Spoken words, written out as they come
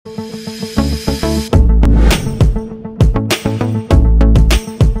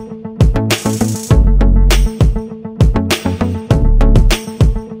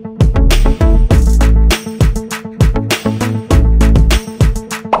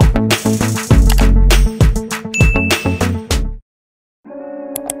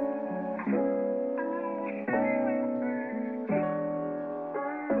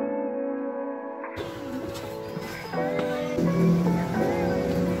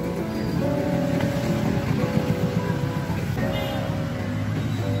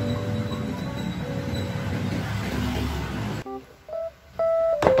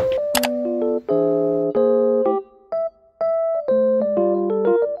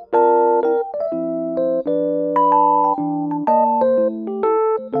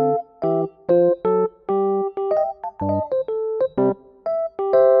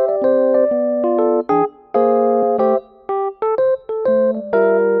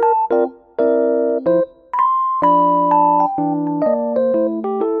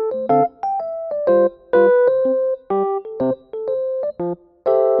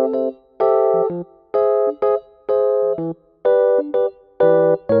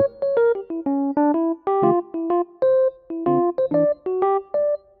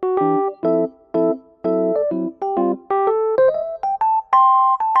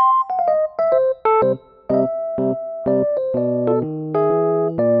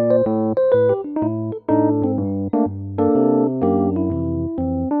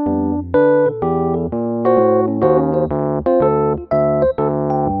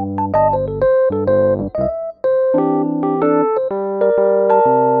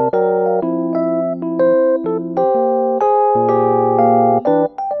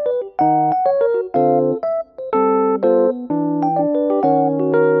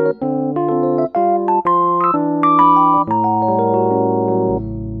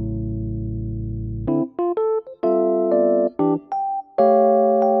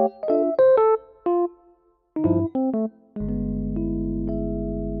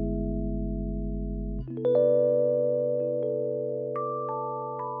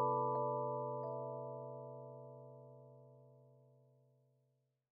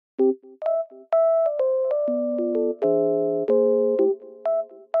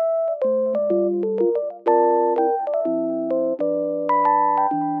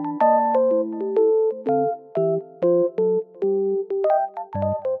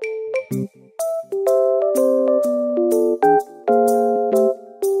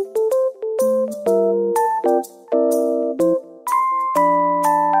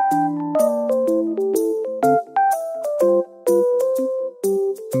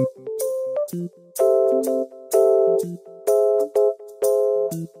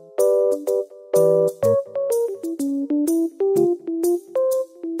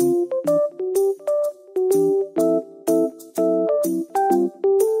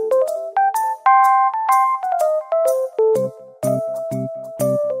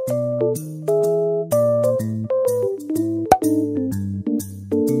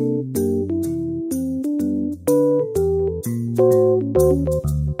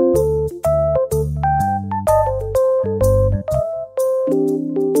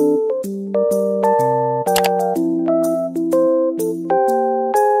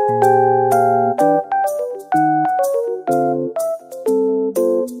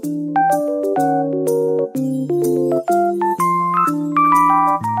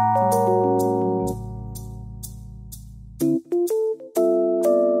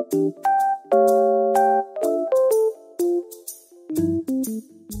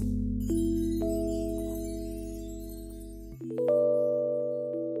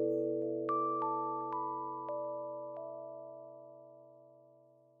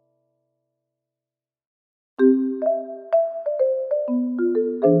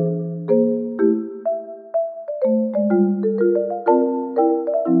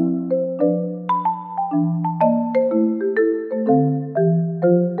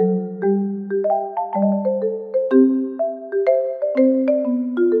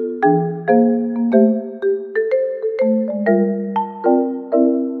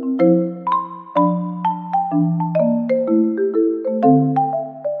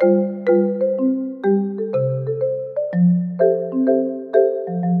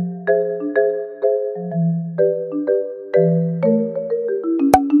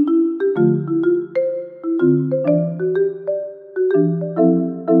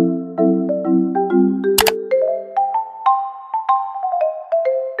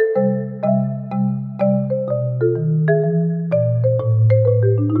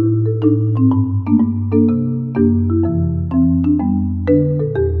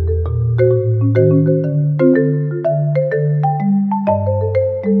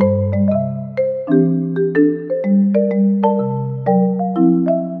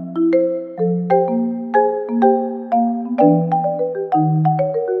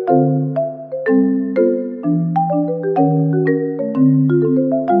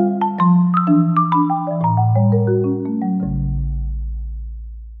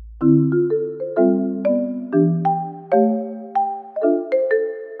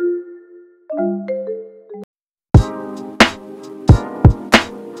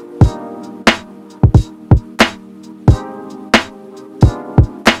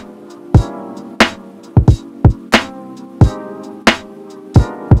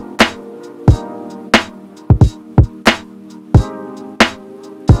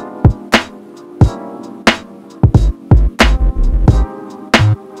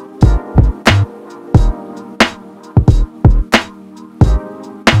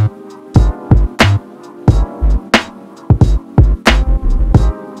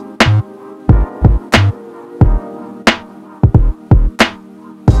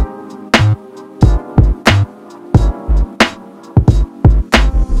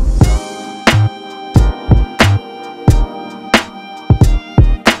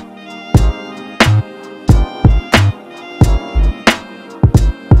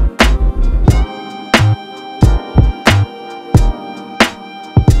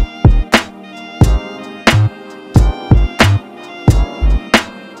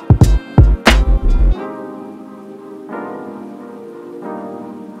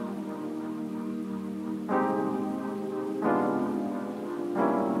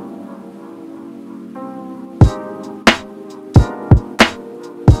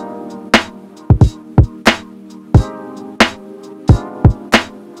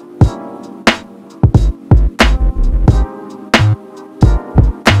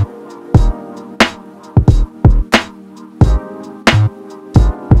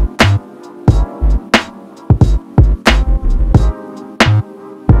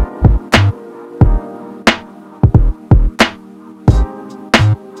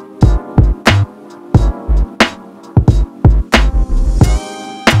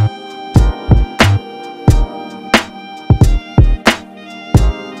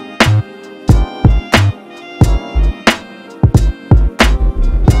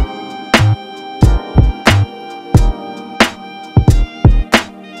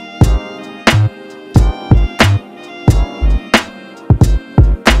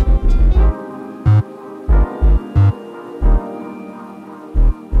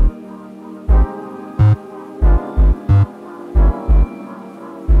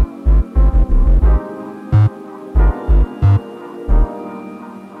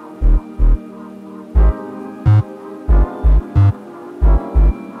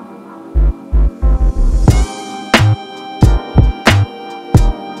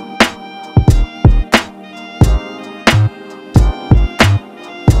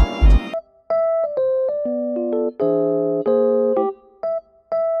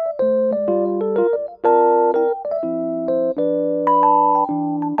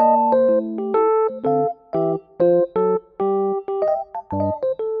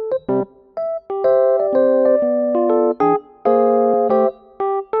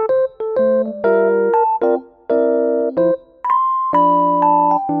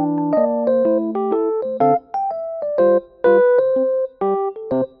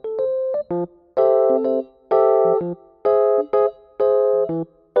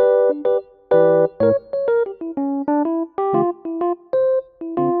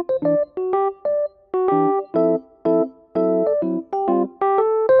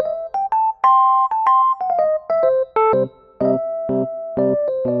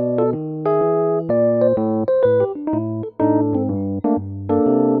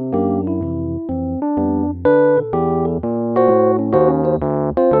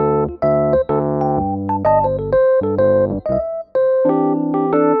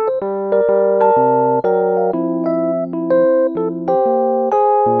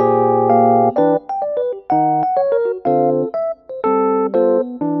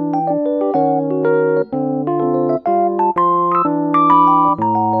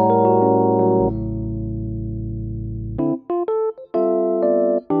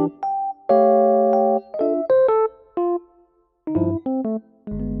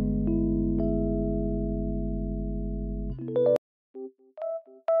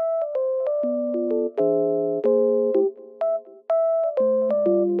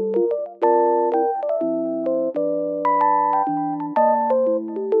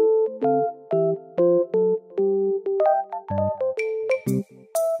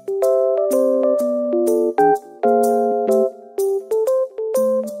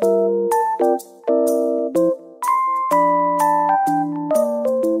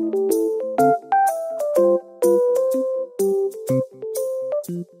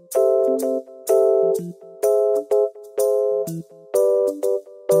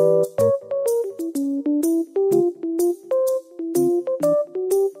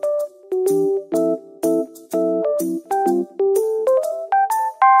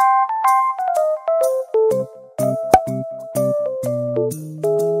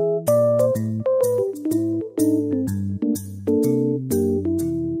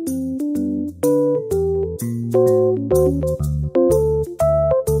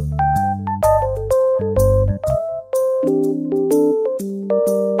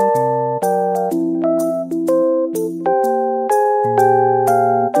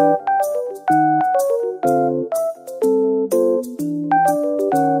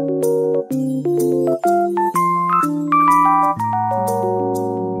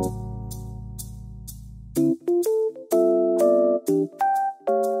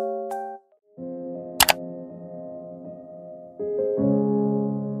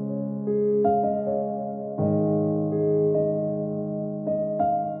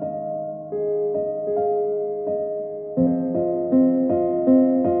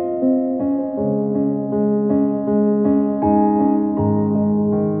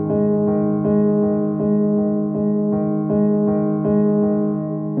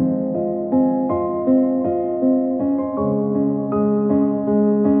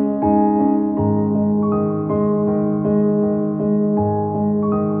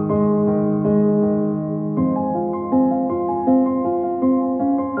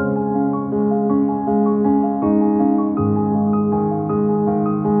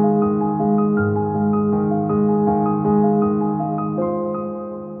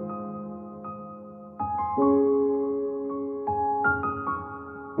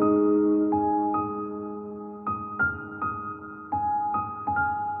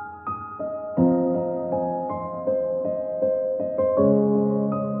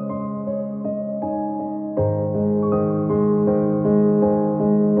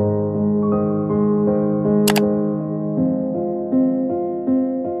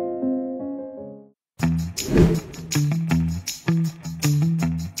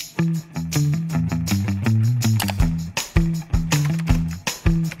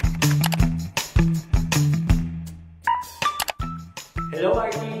Hello,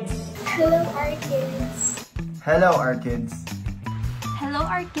 Arkids! Hello, Arkids! Hello, Arkids! Hello,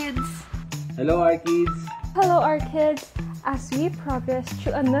 Arkids! Hello, Arkids! Hello, Arkids! As we progress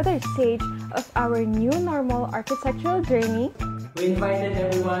through another stage of our new normal architectural journey, We invited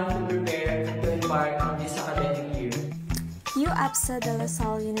everyone to prepare and to embark on this academic year. 𝐔𝐸𝐴𝐴 de La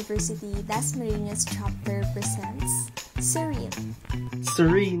Salle University Dasmarinas chapter presents Serene.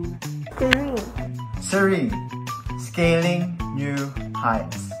 Serene. Serene, scaling new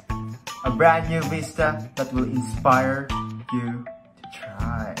heights. A brand new vista that will inspire you to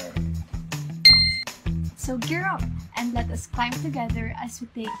try. So gear up and let us climb together as we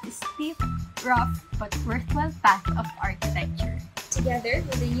take the steep, rough, but worthwhile path of architecture. Together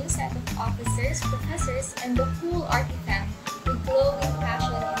with a new set of officers, professors, and the whole Arki fam with glowing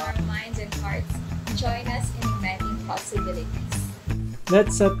passion in our minds and hearts, join us in igniting possibilities.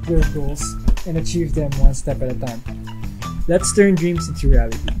 Let's set your goals and achieve them one step at a time. Let's turn dreams into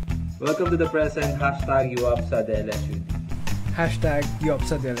reality. Welcome to the present #𝐔𝐸𝐴𝐴 #𝐔𝐸𝐴𝐴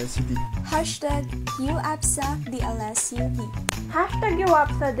 #𝐔𝐸𝐴𝐴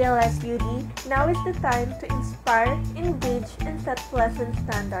 #UAPSA-DLSUD. Now is the time to inspire, engage, and set pleasant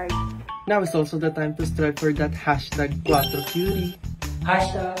standards. Now is also the time to strive for that #4Cutie.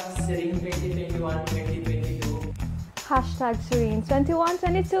 #Serene2021-2022.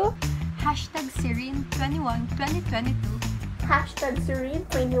 #Serene2122. #Serene21-2022.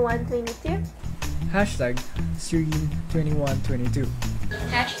 #Serene2122. #Serene2122.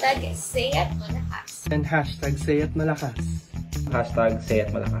 #SayatMalakas. And #SayatMalakas.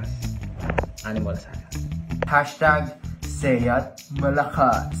 #SayatMalakas. Animal sana.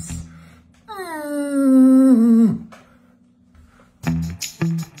 #SayatMalakas.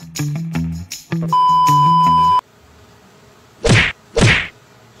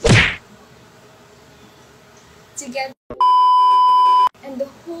 Together and the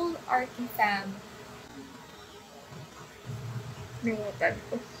whole Arki fam. Nangutan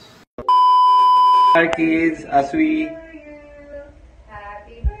ko. Arkids, as we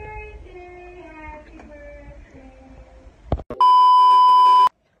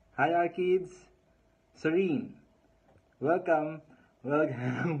Hi, Arkids! Serene! Welcome!